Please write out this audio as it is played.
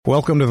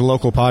Welcome to the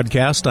local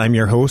podcast. I'm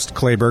your host,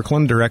 Clay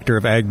Birkeland, Director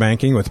of Ag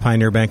Banking with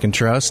Pioneer Bank and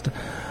Trust.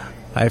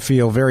 I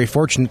feel very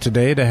fortunate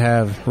today to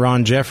have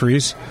Ron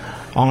Jeffries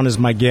on as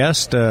my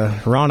guest.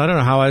 Ron, I don't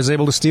know how I was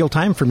able to steal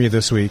time from you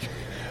this week.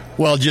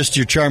 Well, just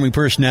your charming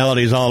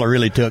personality is all it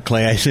really took,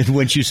 Clay. I said,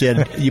 once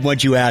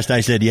you asked,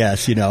 I said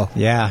yes, you know.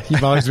 Yeah,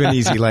 you've always been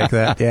easy like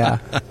that, yeah.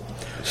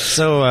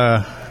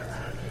 So,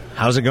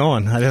 how's it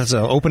going? That's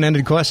an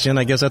open-ended question.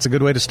 I guess that's a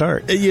good way to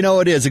start. You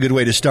know, it is a good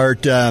way to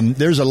start.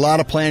 There's a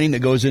lot of planning that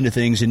goes into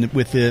things, and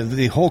with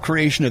the whole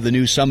creation of the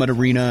new Summit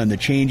Arena and the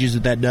changes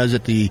that does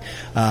at the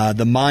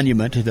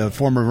monument, the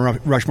former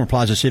Rushmore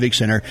Plaza Civic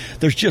Center,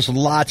 there's just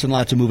lots and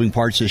lots of moving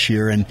parts this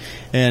year,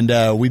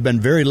 and we've been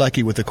very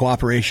lucky with the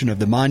cooperation of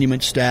the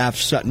monument staff,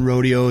 Sutton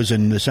Rodeos,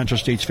 and the Central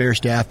States Fair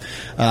staff.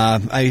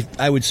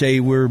 I would say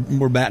we're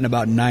batting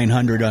about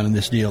 900 on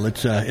this deal.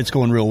 It's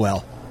going real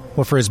well.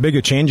 Well, for as big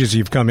a change as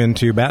you've come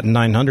into, batting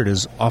 900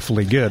 is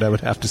awfully good, I would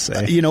have to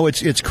say. You know,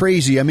 it's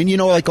crazy. I mean, you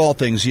know, like all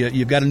things,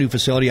 you've got a new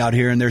facility out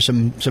here, and there's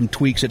some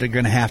tweaks that are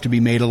going to have to be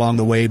made along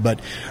the way. But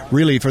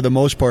really, for the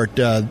most part,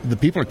 the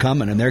people are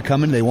coming, and they're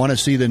coming. They want to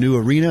see the new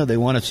arena. They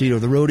want to see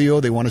the rodeo.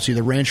 They want to see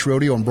the ranch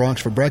rodeo in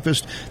Bronx for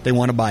breakfast. They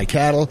want to buy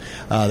cattle.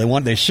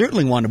 They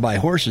certainly want to buy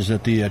horses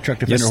at the Truck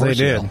Defender Horse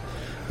Sale.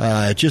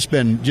 It's just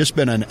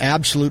been an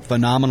absolute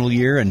phenomenal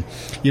year, and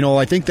you know,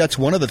 I think that's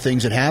one of the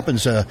things that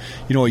happens. A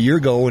year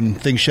ago when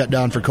things shut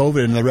down for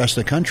COVID in the rest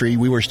of the country,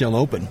 we were still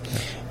open,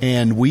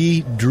 and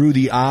we drew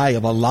the eye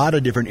of a lot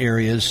of different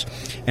areas,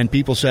 and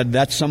people said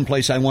that's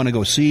someplace I want to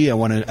go see. I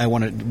want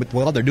to.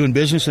 Well, they're doing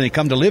business and they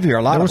come to live here.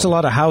 There was a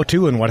lot of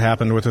how-to in what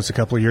happened with us a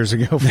couple of years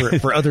ago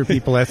for other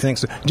people, I think.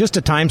 So just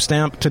to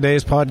timestamp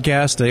today's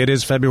podcast, it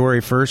is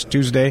February 1st,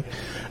 Tuesday.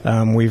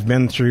 We've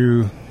been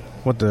through.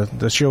 What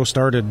the show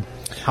started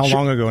how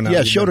long ago now?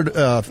 Yeah, the show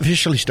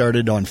officially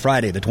started on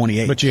Friday, the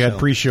 28th. But you had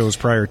pre-shows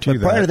prior to that.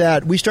 Prior to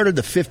that, we started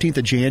the 15th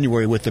of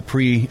January with the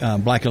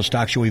pre-Black Hills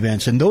Stock Show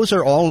events. And those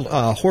are all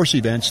horse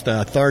events,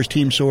 the THARS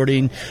Team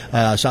Sorting,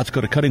 South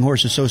Dakota Cutting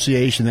Horse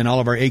Association, then all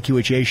of our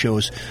AQHA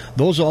shows.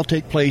 Those all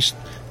take place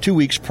 2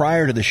 weeks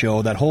prior to the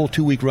show, that whole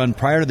 2-week run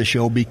prior to the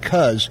show,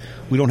 because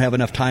we don't have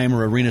enough time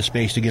or arena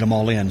space to get them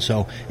all in.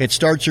 So it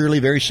starts early,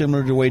 very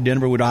similar to the way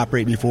Denver would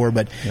operate before,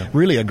 but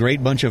really a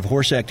great bunch of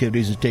horse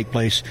activities that take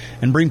place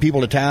and bring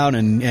people to town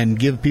and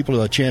give people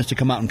a chance to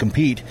come out and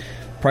compete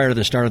prior to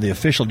the start of the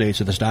official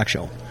dates of the stock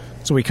show.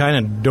 So we kind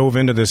of dove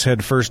into this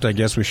head first. I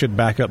guess we should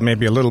back up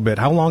maybe a little bit.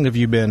 How long have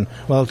you been?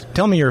 Well,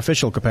 tell me your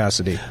official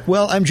capacity.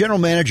 Well, I'm general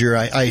manager.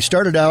 I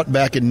started out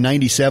back in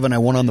 97. I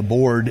went on the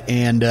board,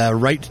 and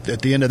right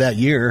at the end of that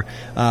year,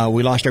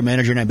 we lost our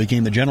manager, and I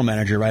became the general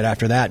manager right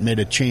after that. Made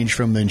a change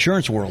from the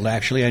insurance world,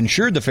 actually. I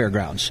insured the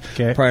fairgrounds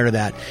prior to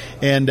that,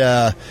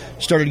 and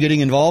started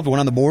getting involved,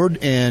 went on the board,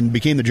 and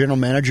became the general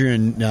manager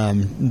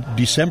in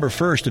December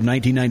 1st of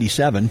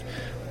 1997.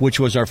 Which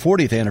was our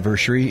 40th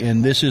anniversary,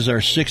 and this is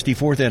our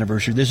 64th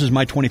anniversary. This is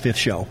my 25th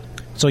show.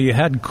 So you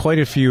had quite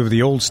a few of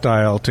the old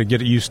style to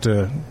get used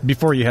to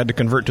before you had to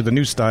convert to the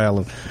new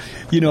style.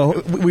 You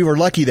know, we were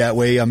lucky that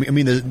way. I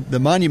mean, the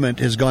monument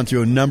has gone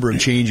through a number of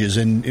changes,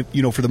 and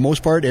you know, for the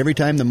most part, every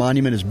time the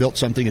monument has built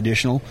something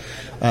additional,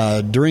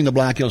 during the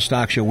Black Hills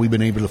Stock Show, we've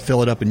been able to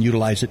fill it up and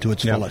utilize it to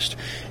its fullest.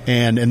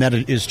 And that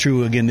is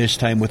true again this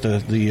time with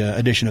the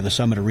addition of the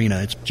Summit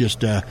Arena. It's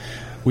just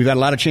we've had a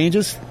lot of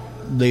changes.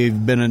 They've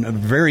been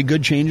very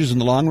good changes in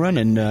the long run,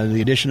 and the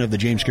addition of the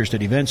James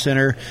Kirstead Event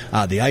Center,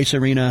 the Ice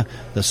Arena,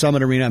 the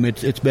Summit Arena. I mean,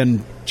 it's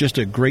been just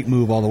a great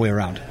move all the way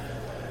around.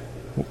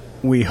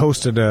 We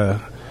hosted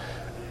a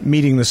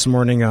meeting this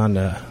morning on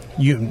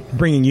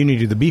bringing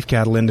unity to the beef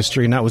cattle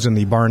industry, and that was in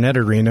the Barnett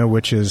Arena,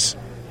 which is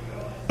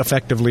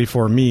effectively,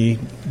 for me,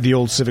 the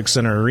old Civic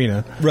Center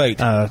Arena. Right.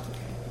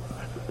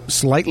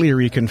 Slightly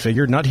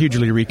reconfigured, not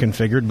hugely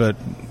reconfigured, but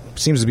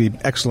seems to be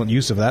excellent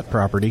use of that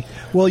property.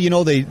 Well, you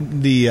know,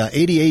 the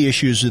ADA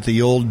issues that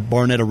the old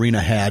Barnett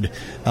Arena had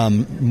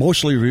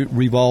mostly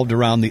revolved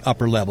around the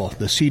upper level,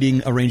 the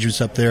seating arrangements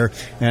up there,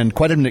 and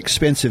quite an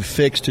expensive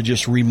fix to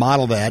just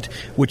remodel that,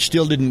 which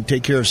still didn't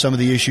take care of some of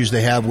the issues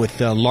they have with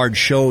large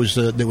shows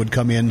that would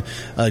come in,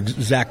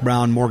 Zach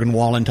Brown, Morgan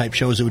Wallen type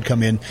shows that would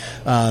come in.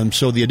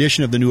 So the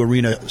addition of the new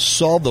arena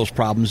solved those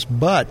problems,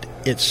 but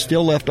it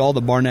still left all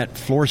the Barnett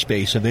floor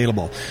space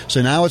available.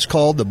 So now it's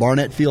called the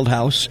Barnett Field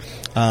House.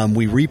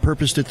 We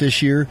repurposed it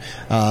this year.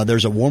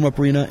 There's a warm-up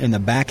arena in the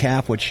back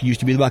half, which used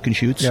to be the buck and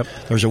shoots. Yep.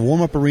 There's a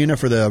warm-up arena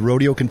for the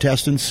rodeo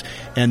contestants,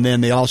 and then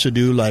they also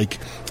do like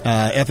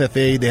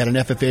FFA. They had an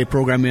FFA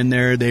program in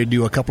there. They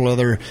do a couple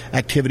other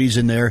activities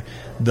in there.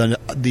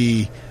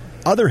 The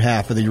other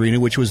half of the arena,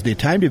 which was the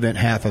timed event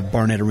half of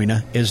Barnett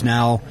Arena, is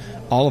now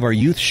all of our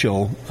youth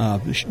show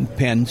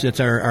pens. It's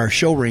our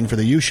show ring for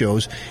the youth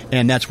shows,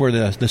 and that's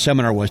where the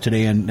seminar was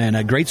today, and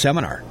a great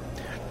seminar.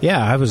 Yeah,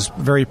 I was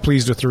very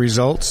pleased with the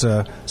results,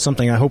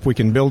 something I hope we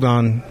can build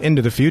on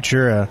into the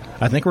future.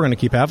 I think we're going to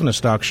keep having a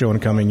stock show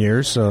in coming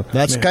years. So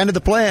that's kind of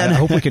the plan. I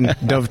hope we can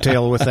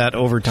dovetail with that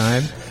over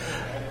time.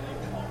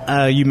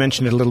 You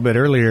mentioned it a little bit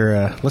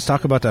earlier. Let's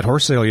talk about that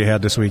horse sale you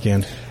had this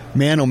weekend.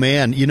 Man, oh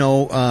man. You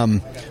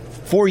know,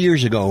 4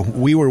 years ago,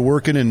 we were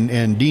working,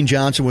 and Dean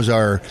Johnson was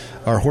our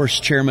horse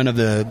chairman of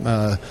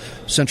the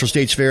Central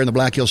States Fair and the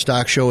Black Hills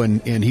Stock Show,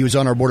 and he was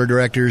on our board of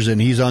directors,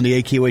 and he's on the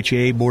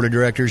AQHA board of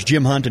directors.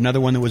 Jim Hunt, another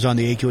one that was on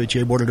the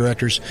AQHA board of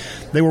directors.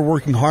 They were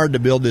working hard to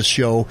build this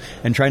show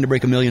and trying to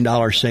break $1 million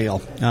sale.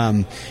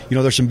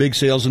 There's some big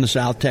sales in the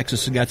South.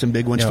 Texas has got some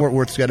big ones. Yep. Fort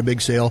Worth's got a big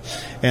sale,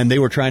 and they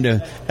were trying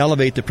to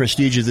elevate the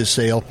prestige of this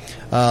sale.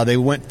 They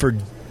went for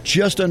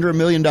just under $1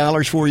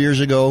 million 4 years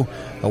ago,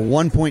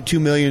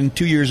 $1.2 million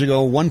 2 years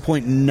ago,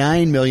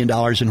 $1.9 million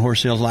in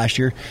horse sales last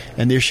year,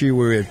 and this year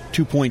we're at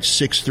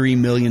 $2.63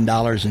 million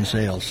in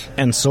sales.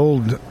 And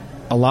sold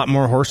a lot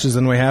more horses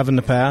than we have in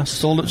the past.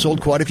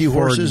 Sold quite a few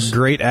horses.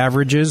 Great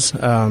averages.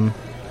 I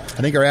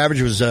think our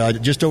average was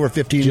just over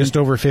 15. Just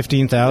over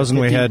 15,000.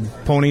 We had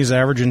ponies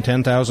averaging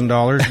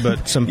 $10,000,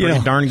 but some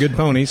pretty darn good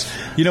ponies.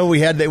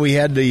 We had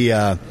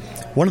the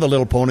one of the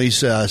little ponies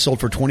sold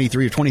for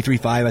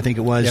 $23,500, I think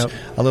it was. Yep.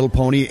 A little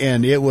pony,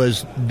 and it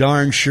was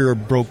darn sure a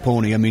broke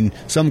pony. I mean,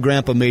 some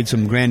grandpa made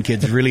some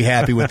grandkids really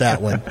happy with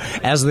that one.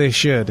 As they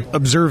should.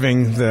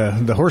 Observing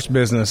the horse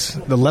business,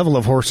 the level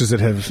of horses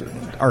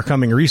that are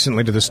coming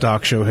recently to the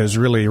stock show has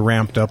really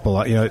ramped up a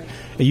lot. It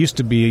used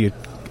to be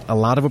a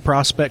lot of a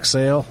prospect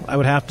sale, I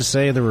would have to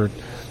say. There were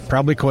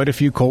probably quite a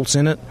few colts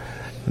in it.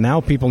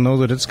 Now people know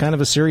that it's kind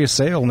of a serious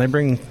sale, and they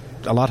bring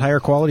a lot higher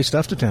quality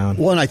stuff to town.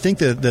 Well, and I think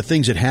the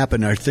things that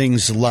happen are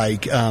things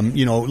like,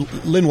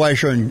 Lynn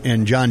Weischer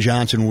and John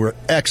Johnson were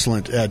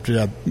excellent at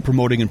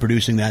promoting and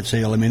producing that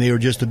sale. I mean, they were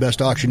just the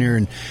best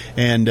auctioneer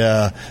and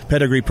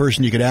pedigree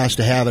person you could ask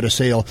to have at a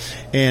sale.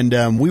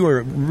 And we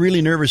were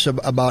really nervous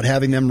about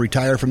having them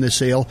retire from this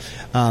sale.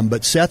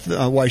 But Seth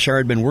Weischer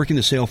had been working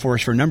the sale for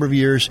us for a number of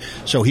years,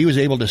 so he was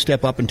able to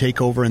step up and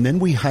take over. And then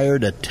we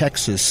hired a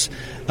Texas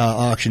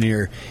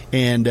auctioneer.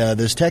 And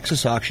this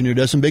Texas auctioneer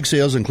does some big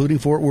sales, including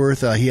Fort Worth.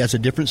 He has a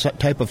different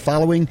type of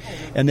following,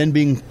 and then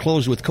being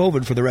closed with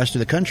COVID for the rest of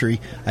the country,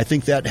 I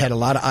think that had a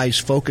lot of eyes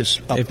focus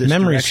up if this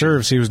memory direction.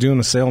 serves, he was doing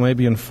a sale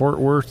maybe in Fort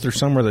Worth or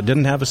somewhere that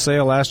didn't have a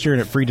sale last year,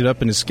 and it freed it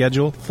up in his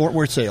schedule. Fort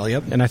Worth sale,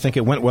 yep. And I think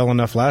it went well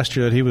enough last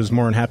year that he was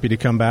more than happy to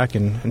come back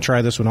and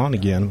try this one on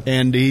again.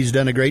 And he's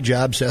done a great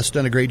job. Seth's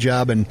done a great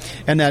job, and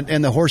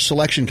the horse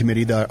selection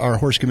committee, our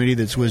horse committee,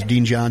 that was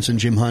Dean Johnson,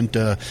 Jim Hunt,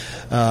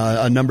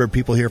 a number of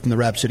people here from the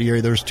Rapid City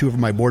area. There's two of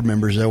my board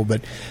members though, but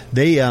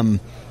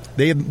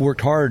they have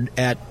worked hard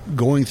at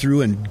going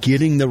through and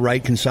getting the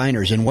right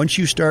consigners. And once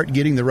you start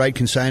getting the right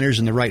consigners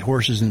and the right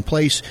horses in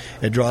place,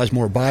 it draws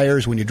more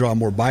buyers. When you draw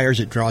more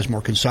buyers, it draws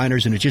more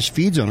consigners, and it just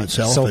feeds on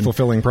itself.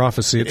 Self-fulfilling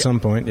prophecy at some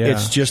point, yeah.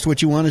 It's just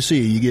what you want to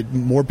see. You get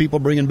more people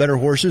bringing better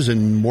horses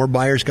and more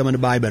buyers coming to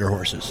buy better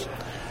horses.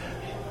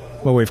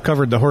 Well, we've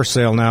covered the horse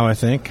sale now, I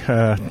think.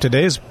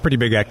 Today's pretty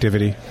big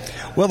activity.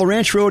 Well, the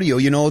Ranch Rodeo,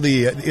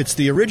 it's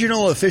the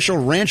original official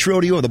Ranch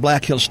Rodeo of the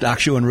Black Hills Stock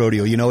Show and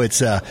Rodeo.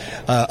 It's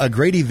a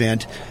great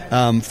event.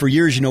 For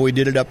years, we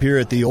did it up here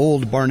at the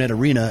old Barnett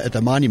Arena at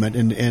the Monument,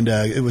 and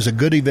it was a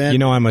good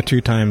event. I'm a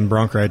two-time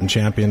bronc riding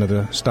champion of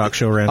the Stock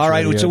Show Ranch. All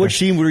right, Rodeo. So which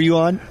team were you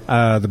on?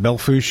 The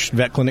Belfouche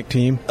Vet Clinic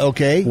team.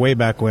 Okay. Way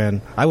back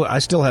when. I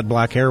still had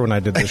black hair when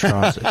I did this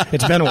cross.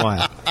 It's been a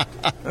while.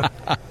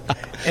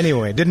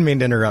 Anyway, didn't mean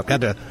to interrupt. Had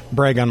to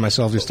brag on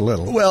myself just a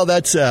little. Well,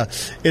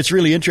 it's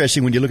really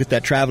interesting when you look at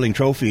that traveling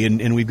trophy,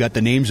 and we've got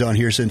the names on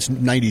here since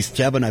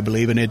 '97, I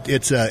believe, and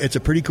it's a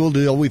pretty cool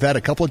deal. We've had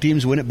a couple of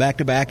teams win it back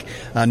to back.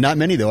 Not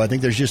many though. I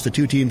think there's just the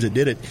two teams that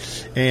did it,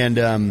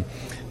 and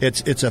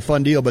it's a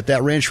fun deal. But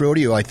that Ranch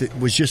Rodeo,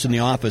 was just in the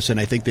office, and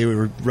I think they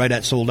were right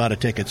at sold out of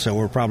tickets. So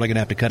we're probably going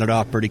to have to cut it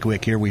off pretty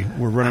quick here. We're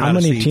running out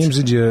of seats. How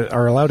many teams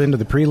are allowed into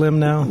the prelim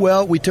now?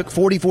 Well, we took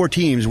 44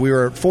 teams. We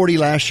were 40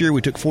 last year.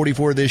 We took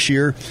 44 this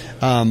year.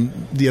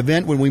 The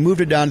event, when we moved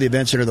it down to the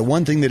event center, the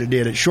one thing that it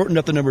did, it shortened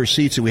up the number of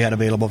seats that we had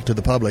available to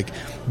the public,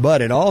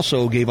 but it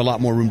also gave a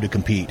lot more room to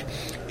compete.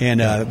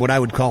 And what I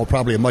would call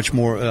probably a much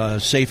more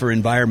safer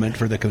environment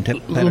for the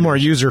competitors. A little more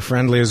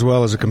user-friendly as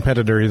well as a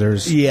competitor.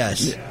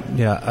 Yes.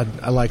 Yeah,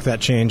 I like that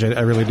change.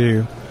 I really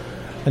do.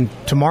 And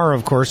tomorrow,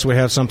 of course, we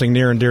have something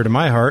near and dear to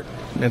my heart.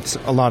 It's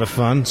a lot of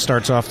fun.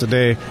 Starts off the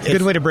day.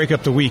 Good way to break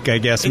up the week, I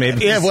guess,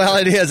 maybe. Yeah, well,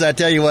 it is. I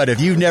tell you what,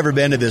 if you've never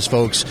been to this,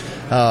 folks,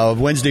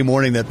 Wednesday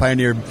morning, the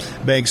Pioneer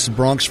Bank's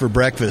Bronx for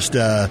breakfast.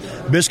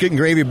 Biscuit and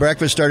gravy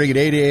breakfast starting at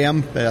 8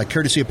 a.m.,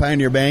 courtesy of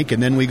Pioneer Bank,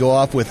 and then we go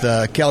off with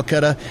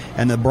Calcutta,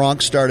 and the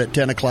Bronx start at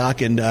 10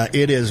 o'clock, and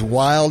it is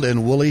wild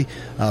and woolly.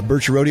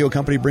 Birch Rodeo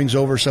Company brings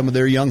over some of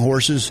their young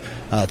horses,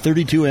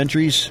 32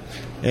 entries.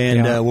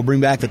 And we'll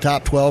bring back the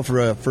top 12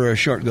 for a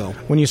short go.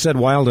 When you said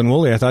wild and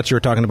woolly, I thought you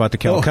were talking about the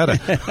Calcutta.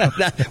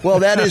 Well,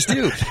 that is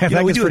too.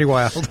 It's pretty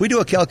wild. We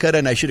do a Calcutta,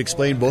 and I should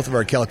explain both of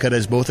our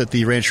Calcuttas, both at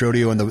the Ranch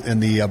Rodeo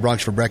and the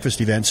Bronx for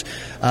Breakfast events.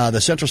 The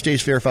Central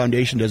States Fair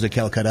Foundation does a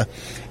Calcutta,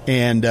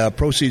 and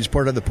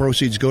part of the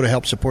proceeds go to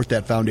help support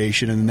that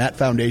foundation, and that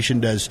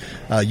foundation does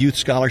youth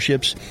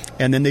scholarships,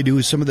 and then they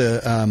do some of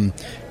the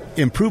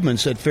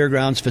improvements at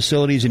fairgrounds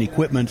facilities and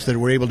equipment that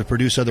were able to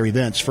produce other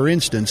events. For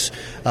instance,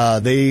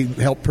 they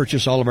helped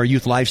purchase all of our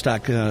youth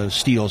livestock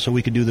steel so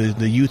we could do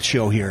the youth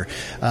show here.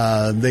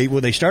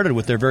 They started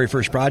with their very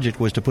first project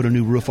was to put a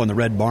new roof on the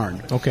Red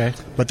Barn. Okay.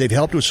 But they've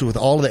helped us with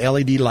all of the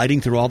LED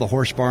lighting through all the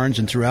horse barns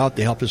and throughout.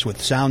 They helped us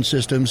with sound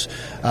systems,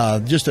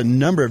 just a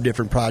number of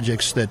different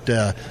projects that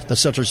the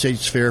Central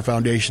States Fair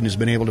Foundation has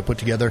been able to put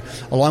together,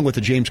 along with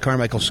the James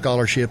Carmichael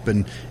Scholarship,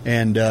 and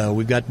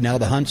we've got now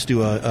the Hunts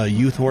do a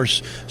youth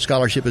horse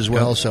scholarship as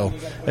well. So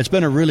it's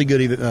been a really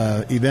good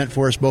event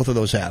for us. Both of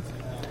those have.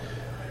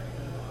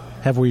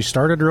 Have we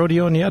started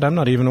rodeoing yet? I'm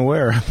not even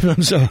aware.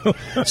 So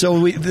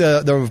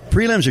the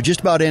prelims are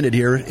just about ended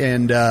here,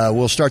 and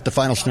we'll start the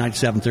finals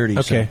tonight at 7:30.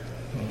 Okay.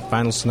 So.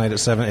 Finals tonight at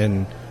 7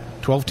 and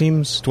 12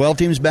 teams? 12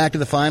 teams back to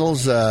the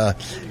finals.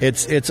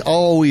 It's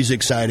always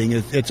exciting.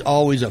 It's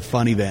always a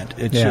fun event.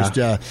 It's just,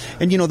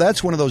 and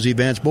that's one of those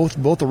events.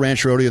 Both the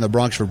Ranch Rodeo and the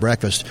Bronx for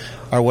Breakfast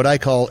are what I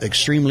call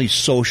extremely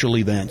social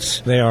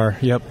events. They are,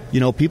 yep.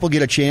 People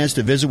get a chance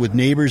to visit with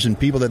neighbors and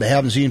people that they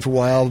haven't seen for a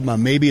while.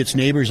 Maybe it's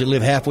neighbors that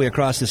live halfway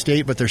across the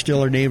state, but they're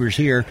still our neighbors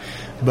here.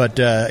 But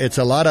it's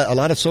a lot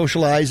of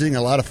socializing,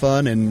 a lot of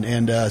fun,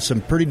 and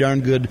some pretty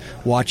darn good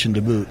watching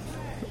to boot.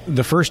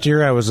 The first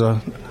year I was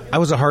a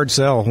hard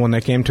sell when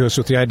they came to us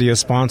with the idea of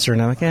sponsor,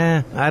 and I'm like,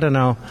 I don't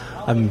know.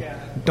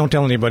 Don't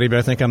tell anybody, but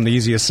I think I'm the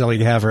easiest sell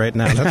you have right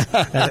now.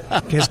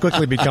 That has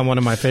quickly become one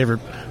of my favorite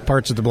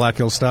parts of the Black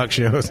Hills Stock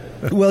Shows.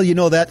 Well,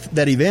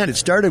 that event, it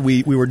started,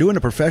 we were doing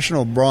a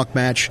professional bronc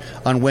match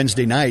on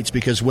Wednesday nights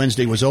because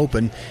Wednesday was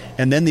open,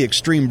 and then the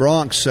Extreme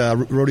Bronx,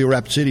 Rodeo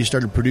Rapid City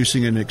started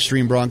producing an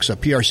Extreme Bronx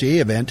PRCA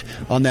event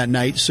on that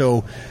night,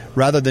 so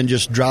rather than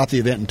just drop the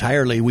event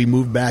entirely, we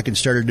moved back and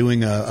started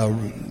doing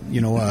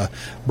a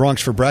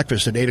Bronx for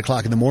Breakfast at 8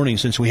 o'clock in the morning.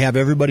 Since we have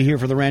everybody here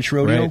for the Ranch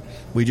Rodeo, right,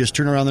 we just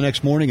turn around the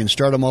next morning and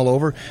start them all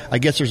over. I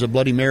guess there's a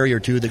Bloody Mary or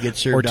two that gets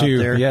served out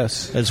there,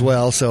 yes, as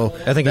well. So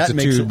I think it's a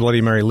 2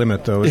 Bloody Mary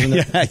limit, though, isn't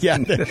it? yeah,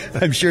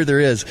 I'm sure there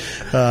is.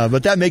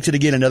 But that makes it,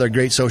 again, another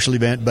great social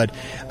event. But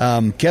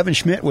Kevin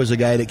Schmidt was the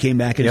guy that came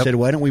back and said,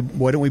 why don't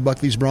we buck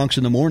these Bronx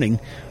in the morning?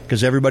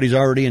 Because everybody's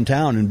already in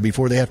town, and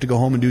before they have to go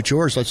home and do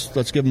chores,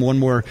 let's give them one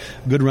more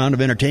good round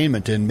of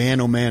entertainment. And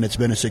man, oh man, it's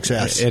been a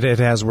success. It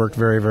has worked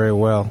very, very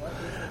well.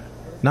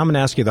 Now I'm going to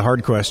ask you the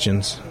hard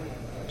questions.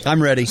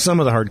 I'm ready. Some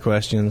of the hard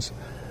questions.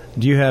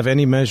 Do you have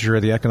any measure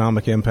of the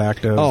economic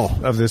impact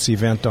of this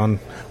event on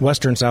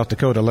western South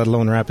Dakota, let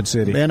alone Rapid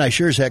City? Man, I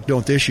sure as heck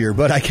don't this year,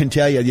 but I can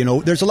tell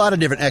you, there's a lot of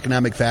different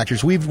economic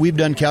factors. We've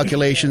done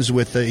calculations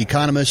with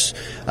economists.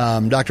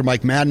 Dr.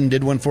 Mike Madden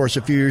did one for us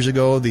a few years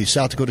ago. The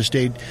South Dakota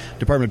State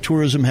Department of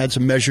Tourism had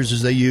some measures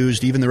as they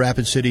used. Even the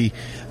Rapid City,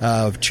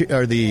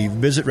 or the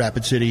Visit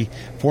Rapid City,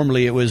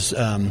 formerly it was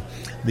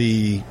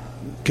the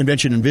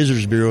Convention and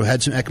Visitors Bureau,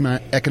 had some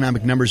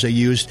economic numbers they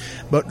used.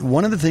 But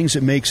one of the things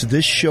that makes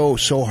this show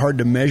so hard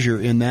to measure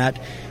in that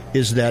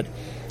is that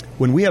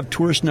when we have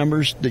tourist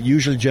numbers that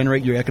usually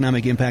generate your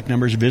economic impact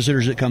numbers,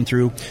 visitors that come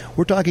through,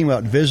 we're talking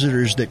about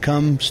visitors that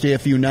come, stay a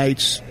few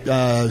nights,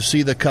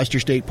 see the Custer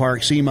State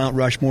Park, see Mount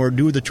Rushmore,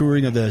 do the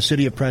touring of the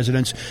City of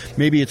Presidents.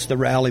 Maybe it's the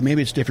rally,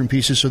 maybe it's different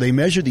pieces. So they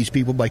measure these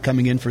people by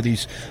coming in for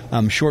these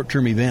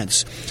short-term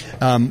events.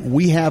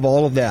 We have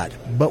all of that,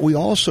 but we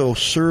also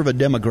serve a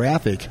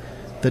demographic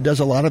that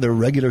does a lot of their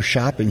regular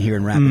shopping here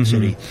in Rapid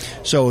City.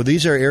 So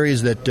these are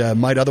areas that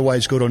might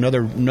otherwise go to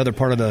another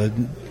part of the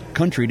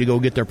country to go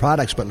get their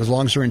products, but as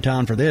long as they're in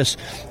town for this,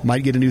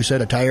 might get a new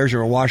set of tires or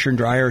a washer and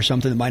dryer or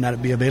something that might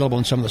not be available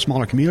in some of the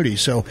smaller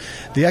communities. So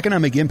the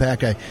economic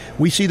impact,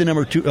 we see the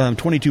number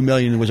 22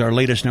 million was our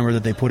latest number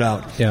that they put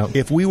out. Yeah.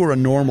 If we were a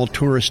normal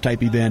tourist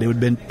type event, it would have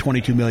been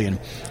 22 million.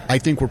 I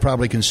think we're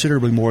probably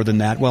considerably more than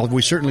that. Well,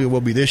 we certainly will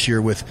be this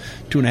year with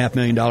 $2.5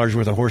 million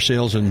worth of horse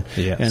sales and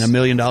 $1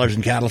 million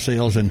in cattle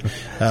sales, and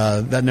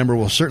that number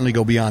will certainly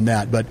go beyond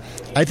that. But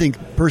I think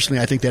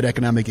that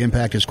economic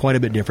impact is quite a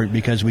bit different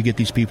because we get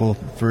these people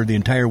for the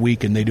entire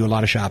week and they do a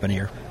lot of shopping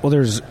here. Well,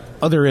 there's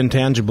other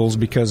intangibles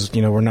because,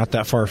 we're not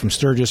that far from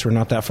Sturgis. We're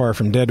not that far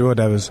from Deadwood.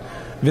 I was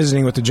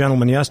visiting with a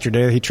gentleman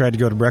yesterday. He tried to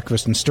go to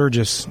breakfast in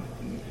Sturgis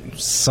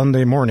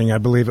Sunday morning, I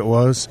believe it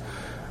was.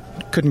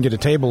 Couldn't get a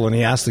table, and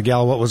he asked the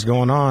gal what was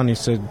going on.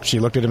 She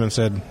looked at him and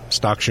said,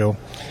 stock show.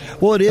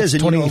 Well, it is.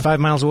 That's 25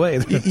 miles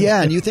away.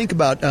 Yeah, and you think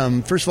about,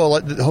 first of all,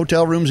 the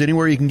hotel rooms,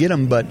 anywhere you can get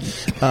them, but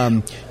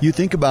you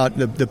think about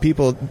the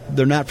people,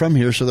 they're not from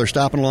here, so they're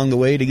stopping along the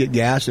way to get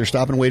gas. They're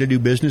stopping away to do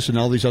business in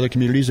all these other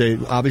communities.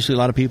 Obviously, a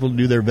lot of people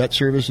do their vet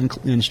service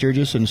in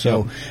Sturgis, and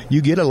so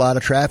you get a lot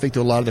of traffic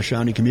to a lot of the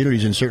surrounding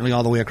communities, and certainly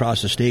all the way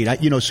across the state.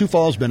 Sioux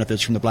Falls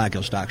benefits from the Black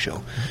Hills Stock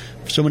Show.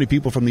 So many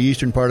people from the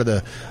eastern part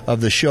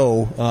of the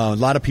show, a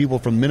lot of people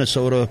from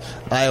Minnesota,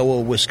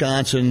 Iowa,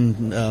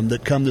 Wisconsin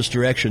that come this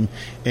direction,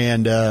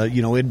 and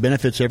it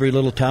benefits every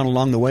little town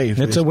along the way.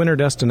 It's a winter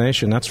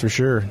destination, that's for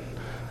sure.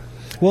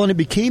 Well, and it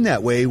became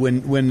that way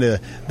when the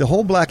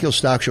whole Black Hills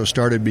Stock Show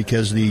started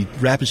because the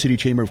Rapid City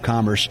Chamber of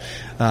Commerce,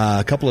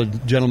 a couple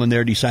of gentlemen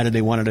there decided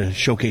they wanted to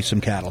showcase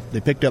some cattle. They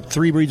picked up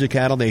 3 breeds of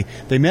cattle. They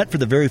met for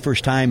the very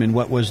first time in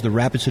what was the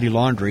Rapid City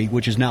Laundry,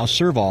 which is now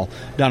Serval,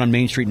 down on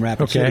Main Street in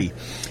Rapid City.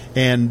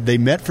 And they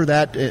met for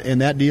that in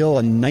that deal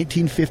in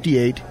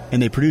 1958,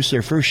 and they produced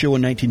their first show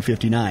in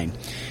 1959.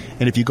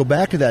 And if you go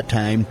back to that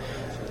time,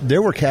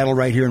 there were cattle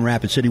right here in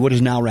Rapid City, what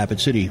is now Rapid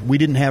City. We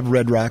didn't have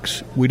Red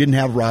Rocks. We didn't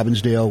have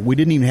Robbinsdale. We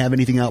didn't even have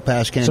anything out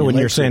past Canyon So when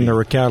Lake you're saying City. there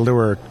were cattle, there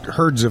were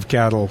herds of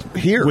cattle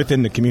here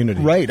within the community.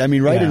 Right. I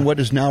mean, in what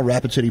is now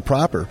Rapid City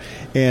proper.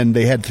 And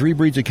they had 3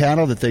 breeds of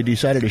cattle that they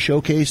decided to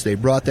showcase. They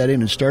brought that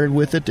in and started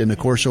with it. And, of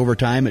course, over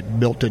time it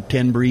built to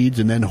 10 breeds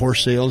and then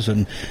horse sales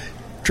and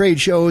trade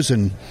shows.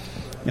 And,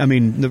 I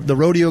mean, the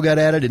rodeo got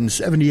added in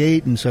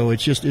 78, and so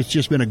it's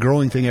just been a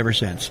growing thing ever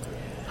since.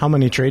 How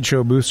many trade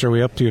show booths are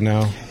we up to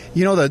now?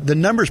 You know, the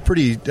number's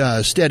pretty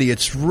steady.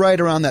 It's right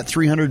around that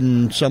 300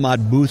 and some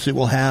odd booths it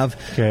will have.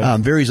 Okay.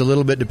 Varies a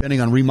little bit depending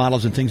on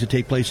remodels and things that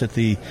take place at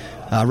the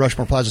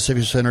Rushmore Plaza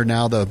Civic Center,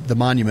 now the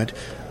monument.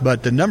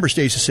 But the number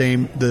stays the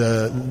same,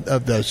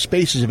 of the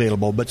spaces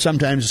available. But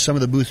sometimes some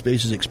of the booth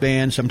spaces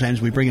expand.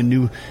 Sometimes we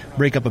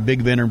break up a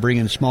big vendor and bring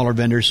in smaller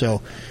vendors.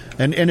 So,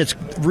 and it's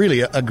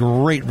really a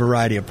great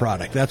variety of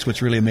product. That's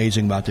what's really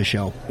amazing about this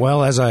show.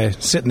 Well, as I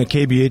sit in the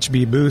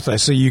KBHB booth, I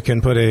see you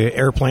can put a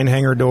airplane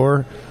hangar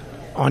door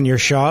on your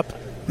shop.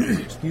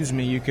 Excuse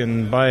me. You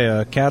can buy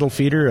a cattle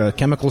feeder, a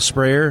chemical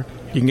sprayer.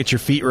 You can get your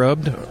feet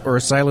rubbed, or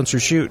a silencer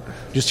shoot.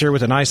 Just here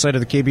with an eyesight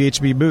of the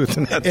KBHB booth.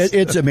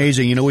 It's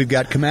amazing. You know, we've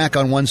got Kamak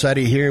on one side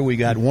of here. We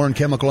got Warren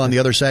Chemical on the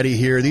other side of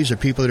here. These are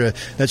people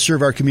that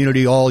serve our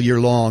community all year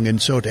long.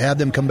 And so to have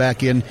them come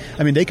back in,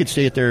 I mean, they could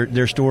stay at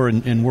their store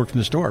and work from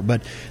the store,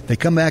 but they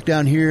come back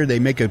down here, they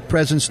make a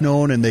presence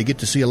known, and they get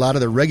to see a lot of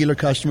their regular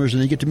customers,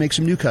 and they get to make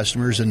some new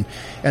customers. And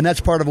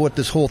that's part of what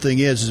this whole thing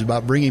is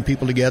about bringing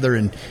people together.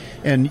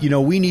 And you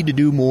know, we need to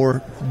do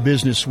more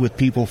business with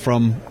people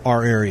from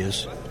our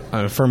areas.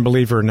 I'm a firm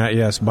believer in that,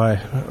 yes. Buy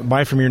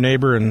from your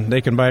neighbor, and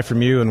they can buy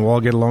from you, and we'll all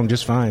get along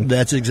just fine.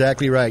 That's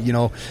exactly right. You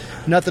know,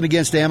 nothing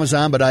against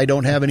Amazon, but I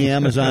don't have any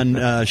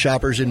Amazon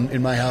shoppers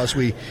in my house.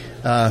 We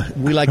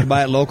like to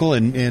buy it local,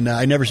 and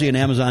I never see an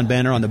Amazon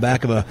banner on the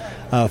back of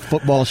a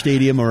football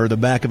stadium or the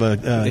back of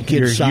a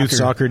kid's soccer. Youth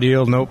soccer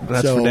deal. Nope,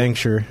 that's for dang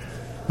sure.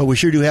 But we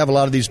sure do have a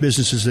lot of these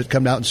businesses that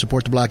come out and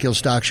support the Black Hills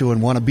Stock Show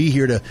and want to be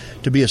here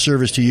to be a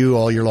service to you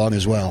all year long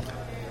as well.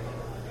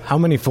 How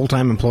many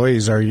full-time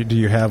employees do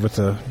you have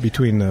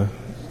between the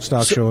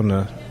stock show and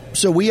the...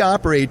 So we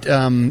operate,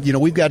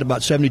 we've got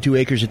about 72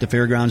 acres at the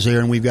fairgrounds there,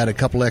 and we've got a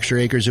couple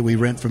extra acres that we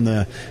rent from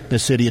the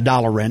city,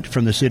 $1 rent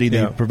from the city.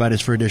 They provide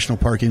us for additional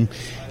parking.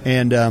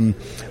 And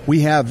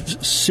we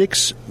have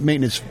 6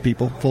 maintenance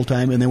people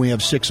full-time, and then we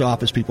have 6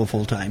 office people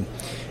full-time.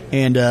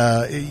 And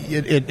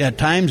at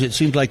times it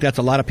seems like that's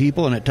a lot of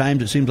people, and at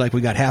times it seems like we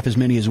got half as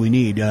many as we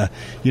need.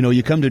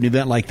 You come to an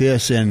event like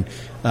this, and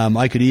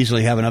I could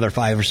easily have another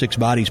 5 or 6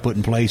 bodies put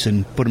in place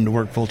and put them to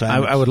work full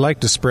time. I would like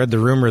to spread the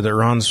rumor that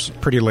Ron's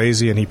pretty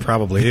lazy, and he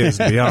probably is,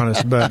 to be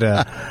honest. But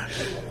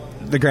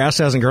the grass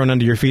hasn't grown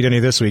under your feet any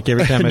this week.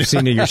 Every time I've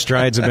seen you, your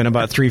strides have been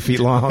about 3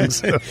 feet long.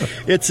 So.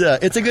 It's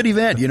a good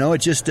event. You know,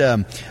 it's just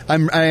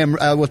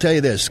I will tell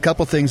you this: a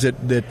couple things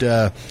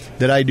that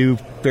I do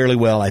fairly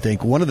well. I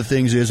think one of the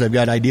things is I've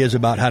got ideas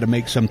about how to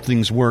make some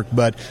things work,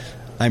 but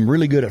I'm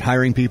really good at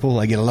hiring people.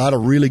 I get a lot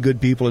of really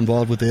good people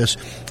involved with this,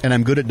 and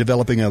I'm good at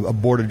developing a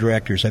board of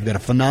directors. I've got a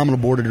phenomenal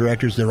board of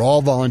directors. They're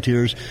all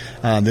volunteers.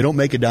 They don't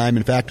make a dime.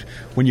 In fact,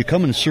 when you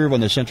come and serve on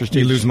the Central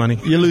States... You lose money.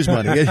 You lose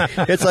money.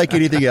 It's like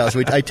anything else.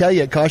 I tell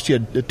you, it costs you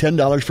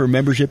 $10 for a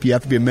membership. You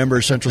have to be a member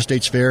of Central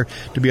States Fair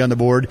to be on the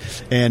board,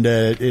 and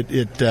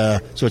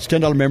so it's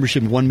 $10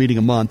 membership and 1 meeting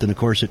a month, and of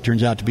course it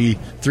turns out to be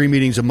 3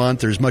 meetings a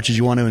month, or as much as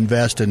you want to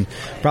invest, and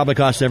probably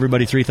costs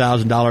everybody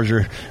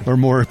 $3,000 or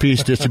more a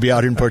piece just to be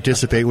out here and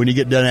participate when you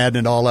get done adding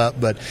it all up.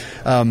 But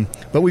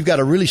we've got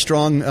a really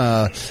strong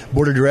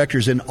board of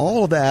directors, and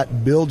all of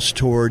that builds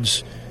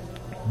towards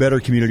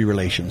better community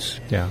relations.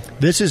 Yeah.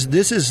 This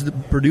is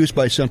produced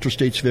by Central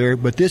States Fair,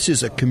 but this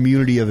is a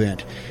community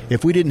event.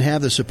 If we didn't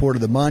have the support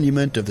of the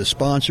monument, of the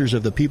sponsors,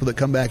 of the people that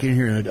come back in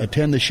here and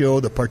attend the show,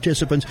 the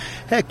participants,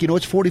 heck,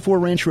 it's 44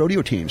 ranch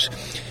rodeo teams.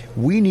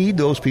 We need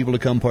those people to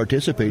come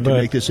participate to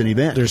make this an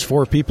event. There's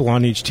 4 people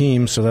on each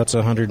team, so that's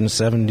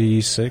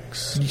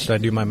 176. Did I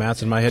do my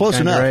math in my head? Close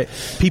enough. Right?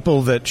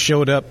 People that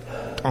showed up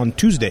on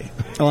Tuesday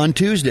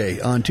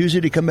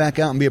to come back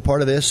out and be a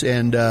part of this,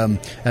 and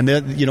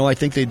then I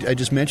think I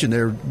just mentioned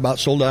they're about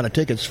sold out of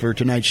tickets for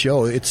tonight's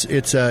show.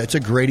 It's a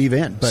great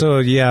event. But so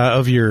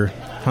of your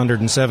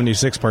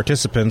 176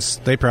 participants,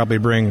 they probably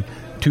bring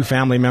 2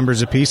 family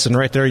members apiece, and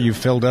right there you've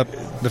filled up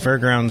the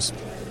fairgrounds.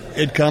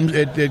 It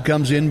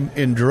comes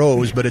in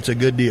droves, but it's a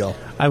good deal.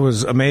 I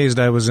was amazed.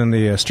 I was in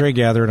the stray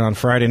gathering on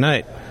Friday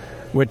night,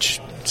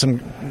 which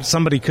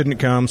somebody couldn't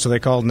come, so they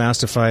called and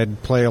asked if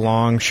I'd play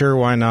along. Sure,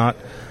 why not?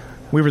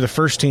 We were the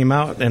first team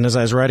out, and as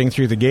I was riding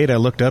through the gate, I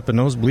looked up, and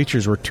those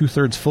bleachers were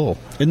 2/3 full.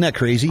 Isn't that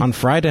crazy? On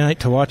Friday night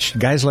to watch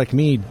guys like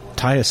me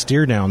tie a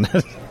steer down.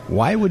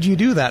 why would you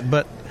do that?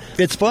 But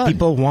it's fun.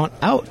 People want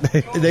out.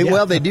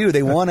 Well, they do.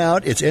 They want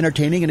out. It's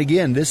entertaining. And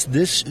again,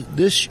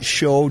 this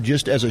show,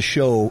 just as a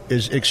show,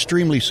 is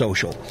extremely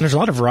social. There's a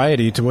lot of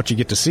variety to what you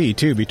get to see,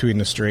 too, between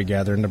the stray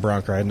gather and the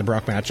bronc ride and the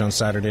bronc match on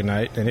Saturday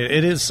night. And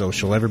it is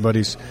social.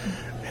 Everybody's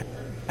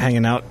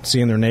hanging out,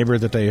 seeing their neighbor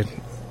that they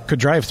could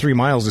drive 3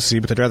 miles to see,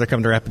 but they'd rather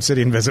come to Rapid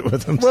City and visit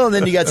with them. Well,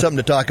 then you got something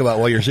to talk about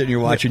while you're sitting here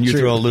watching you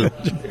throw a loop.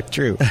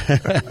 True.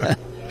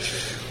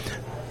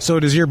 So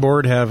does your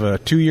board have a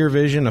 2-year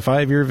vision, a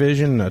 5-year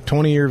vision, a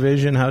 20-year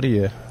vision? How do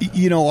you...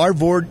 Our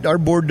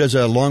board does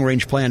a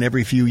long-range plan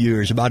every few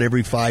years, about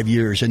every 5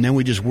 years, and then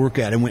we just work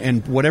at it.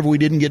 And whatever we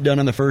didn't get done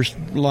on the first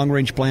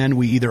long-range plan,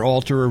 we either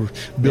alter or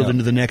build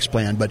into the next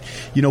plan. But,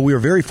 we are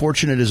very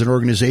fortunate as an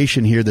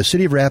organization here. The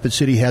City of Rapid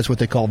City has what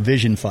they call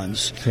vision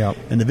funds. Yep.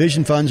 And the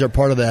vision funds are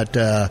part of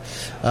that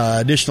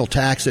additional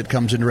tax that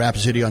comes into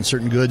Rapid City on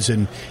certain goods,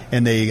 and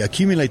they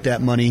accumulate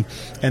that money,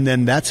 and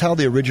then that's how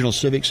the original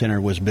Civic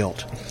Center was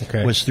built.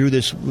 Okay. Was through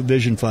this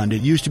vision fund.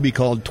 It used to be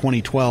called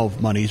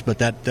 2012 monies, but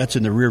that's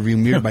in the rearview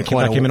mirror by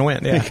quite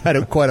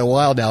a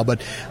while now.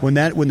 But when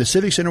the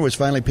Civic Center was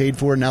finally paid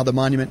for, now the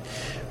monument,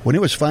 when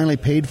it was finally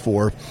paid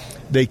for,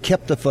 they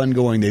kept the fund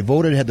going. They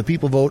had the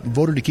people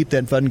voted to keep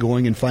that fund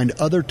going and find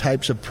other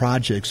types of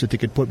projects that they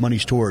could put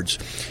monies towards.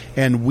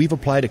 And we've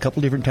applied a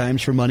couple different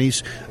times for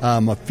monies.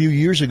 A few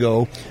years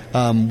ago,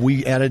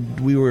 we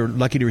were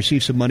lucky to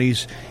receive some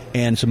monies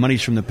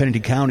from the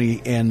Pennington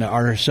County and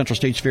our Central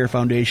States Fair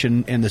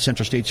Foundation and the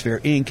Central States Fair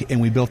Inc., and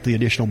we built the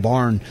additional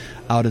barn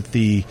out at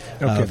the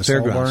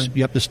fairgrounds.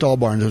 Yep, the stall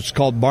barn. It's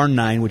called Barn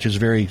 9, which is a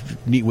very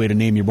neat way to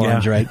name your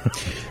barns, right?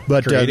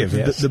 But creative,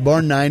 yes. The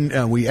Barn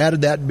 9, we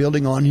added that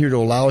building on here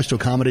to allow us to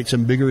accommodate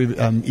some bigger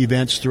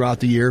events throughout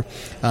the year,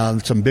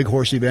 some big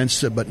horse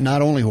events, but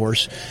not only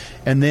horse.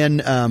 And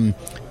then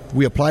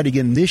we applied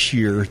again this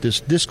year,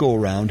 this go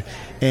around,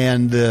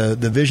 and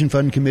the Vision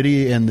Fund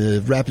Committee and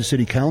the Rapid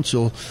City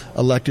Council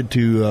elected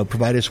to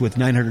provide us with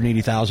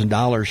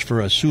 $980,000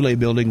 for a Soule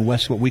building,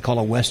 what we call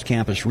a West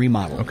Campus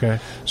remodel. Okay.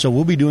 So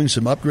we'll be doing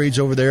some upgrades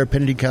over there.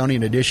 Pennington County,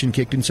 in addition,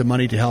 kicked in some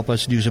money to help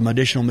us do some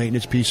additional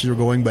maintenance pieces are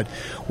going, but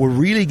we're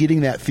really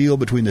getting that feel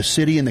between the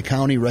city and the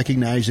county,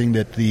 recognizing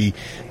that the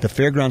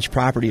fairgrounds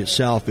property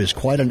itself is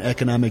quite an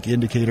economic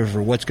indicator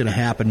for what's going to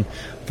happen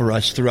for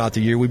us throughout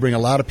the year. We bring a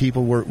lot of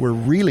people. We're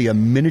really a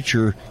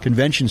miniature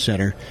convention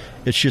center.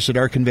 It's just that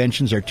our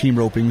conventions are team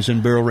ropings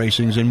and barrel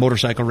racings and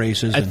motorcycle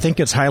races. I think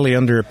it's highly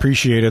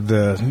underappreciated,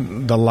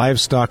 the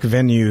livestock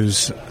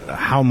venues,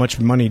 how much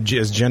money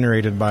is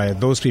generated by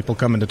those people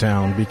coming to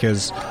town,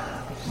 because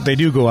they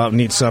do go out and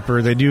eat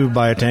supper. They do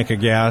buy a tank of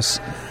gas.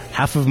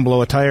 Half of them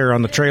blow a tire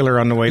on the trailer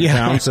on the way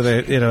down, so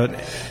they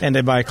and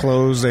they buy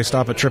clothes. They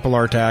stop at Triple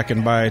R Tac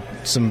and buy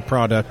some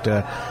product.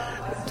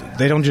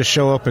 They don't just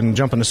show up and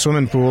jump in a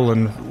swimming pool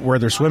and wear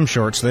their swim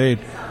shorts. They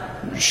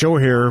show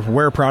here,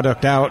 wear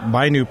product out,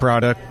 buy new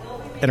product,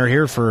 and are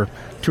here for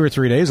 2 or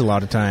 3 days a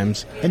lot of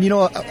times. And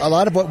a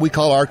lot of what we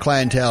call our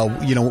clientele,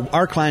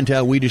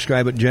 we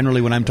describe it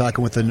generally when I'm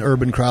talking with an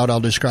urban crowd,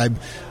 I'll describe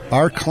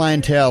our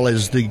clientele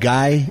as the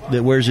guy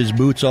that wears his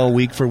boots all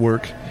week for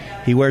work.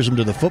 He wears them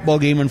to the football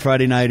game on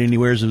Friday night, and he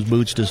wears his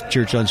boots to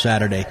church on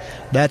Saturday.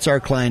 That's our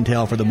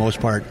clientele for the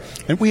most part.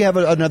 And we have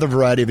another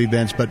variety of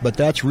events, but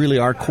that's really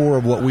our core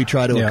of what we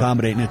try to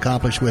accommodate and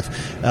accomplish with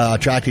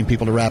attracting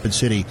people to Rapid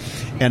City.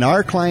 And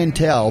our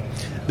clientele,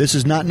 this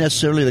is not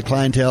necessarily the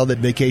clientele that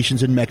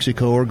vacations in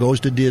Mexico or goes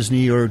to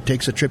Disney or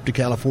takes a trip to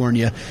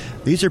California.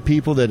 These are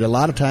people that a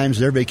lot of times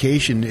their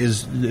vacation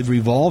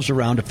revolves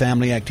around a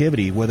family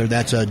activity, whether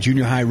that's a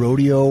junior high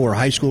rodeo or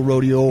high school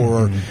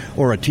rodeo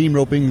or a team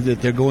roping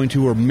that they're going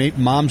to, or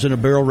mom's in a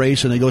barrel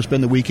race and they go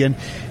spend the weekend.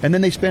 And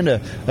then they spend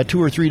a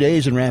 2 or 3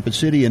 days in Rapid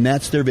City, and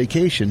that's their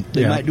vacation.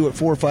 They might do it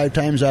 4 or 5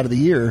 times out of the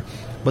year,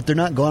 but they're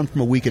not gone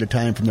from a week at a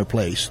time from their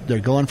place. They're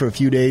gone for a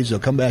few days. They'll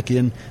come back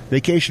in,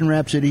 vacation in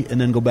Rapid City, and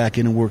then go back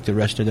in and work the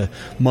rest of the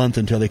month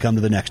until they come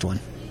to the next one.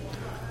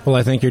 Well,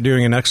 I think you're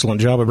doing an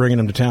excellent job of bringing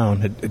them to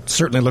town. It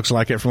certainly looks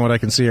like it from what I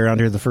can see around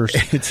here the first.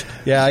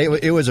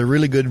 It was a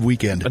really good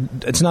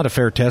weekend. It's not a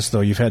fair test,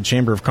 though. You've had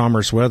Chamber of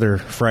Commerce weather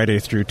Friday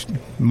through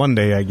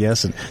Monday, I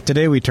guess. And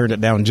today we turned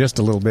it down just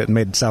a little bit and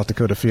made South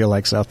Dakota feel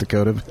like South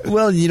Dakota.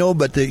 Well,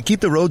 but they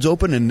keep the roads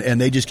open and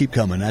they just keep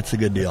coming. That's the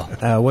good deal.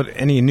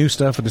 Any new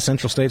stuff at the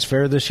Central States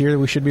Fair this year that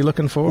we should be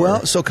looking for?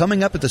 Well, so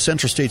coming up at the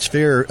Central States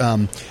Fair,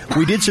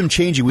 we did some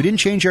changing. We didn't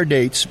change our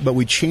dates, but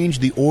we changed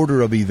the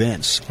order of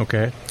events.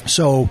 Okay.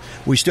 So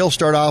we still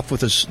start off with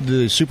the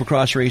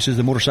Supercross races,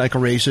 the motorcycle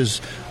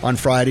races on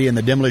Friday, and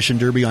the Demolition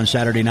Derby on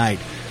Saturday night.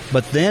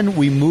 But then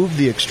we moved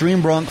the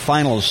Extreme Bronc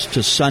Finals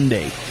to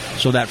Sunday.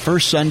 So that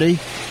first Sunday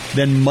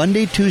Then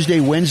Monday,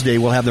 Tuesday, Wednesday,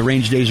 we'll have the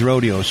Range Days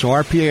Rodeo. So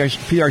our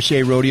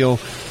PRCA Rodeo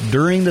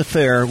during the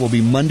fair will be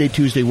Monday,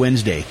 Tuesday,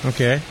 Wednesday.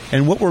 Okay.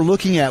 And what we're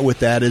looking at with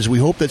that is we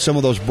hope that some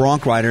of those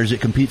bronc riders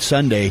that compete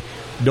Sunday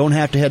don't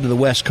have to head to the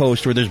West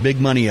Coast where there's big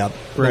money up.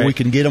 Right. Where we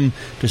can get them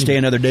to stay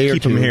another day or two.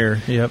 Keep them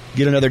here. Yep.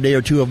 Get another day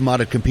or two of them out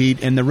to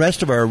compete. And the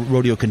rest of our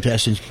rodeo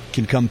contestants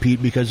can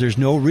compete because there's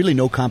really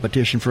no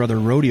competition for other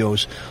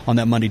rodeos on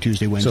that Monday,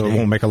 Tuesday, Wednesday. So it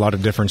won't make a lot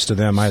of difference to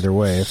them either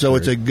way. So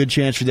it's a good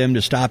chance for them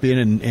to stop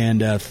in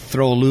and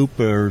throw a loop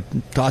or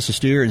toss a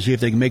steer and see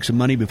if they can make some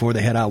money before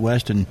they head out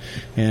west and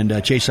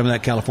chase some of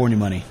that California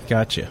money.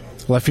 Gotcha.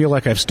 Well, I feel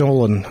like I've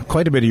stolen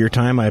quite a bit of your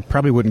time I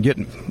probably wouldn't get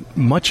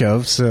much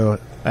of, so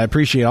I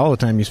appreciate all the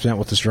time you spent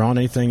with us, Ron.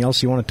 Anything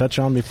else you want to touch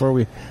on before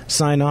we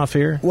sign off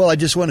here? Well, I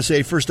just want to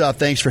say, first off,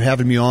 thanks for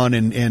having me on,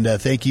 and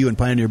thank you and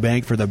Pioneer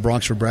Bank for the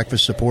Bronx for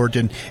Breakfast support,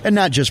 and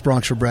not just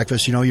Bronx for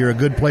Breakfast. You know, you're a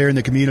good player in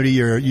the community.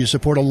 You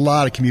support a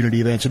lot of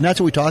community events, and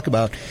that's what we talk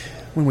about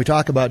when we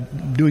talk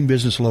about doing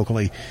business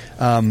locally.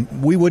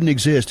 We wouldn't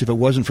exist if it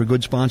wasn't for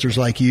good sponsors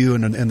like you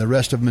and the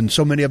rest of them, and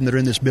so many of them that are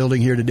in this building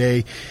here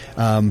today.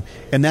 And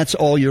that's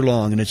all year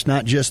long. And it's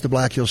not just the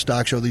Black Hills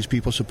Stock Show these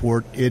people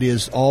support. It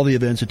is all the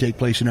events that take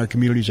place in our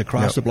communities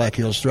across the Black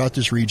Hills, throughout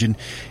this region.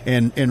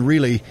 And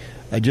really,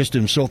 I just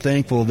am so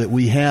thankful that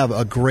we have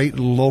a great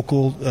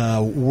local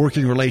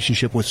working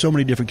relationship with so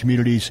many different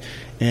communities,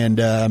 and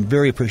I'm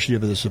very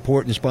appreciative of the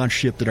support and the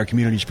sponsorship that our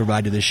communities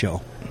provide to this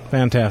show.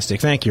 Fantastic.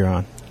 Thank you,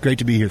 Ron. Great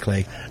to be here,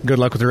 Clay. Good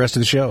luck with the rest of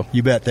the show.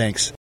 You bet.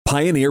 Thanks.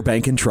 Pioneer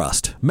Bank and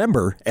Trust.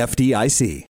 Member FDIC.